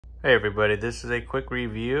Hey everybody, this is a quick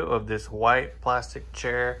review of this white plastic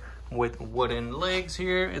chair with wooden legs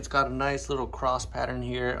here. It's got a nice little cross pattern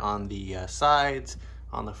here on the sides,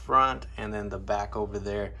 on the front, and then the back over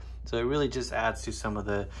there. So it really just adds to some of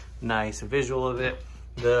the nice visual of it.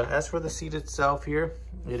 As for the seat itself here,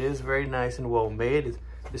 it is very nice and well made.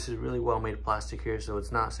 This is really well made plastic here, so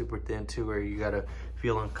it's not super thin too where you gotta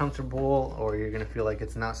feel uncomfortable or you're gonna feel like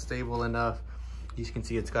it's not stable enough. You can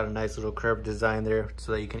see it's got a nice little curved design there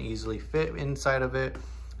so that you can easily fit inside of it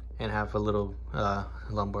and have a little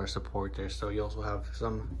lumbar support there. So you also have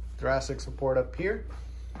some thoracic support up here.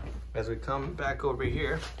 As we come back over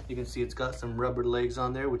here, you can see it's got some rubber legs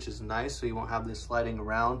on there, which is nice, so you won't have this sliding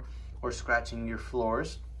around or scratching your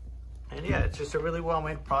floors. And yeah, it's just a really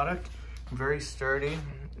well-made product, very sturdy,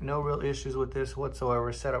 no real issues with this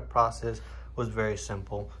whatsoever. Setup process was very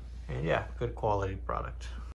simple, and yeah, good quality product.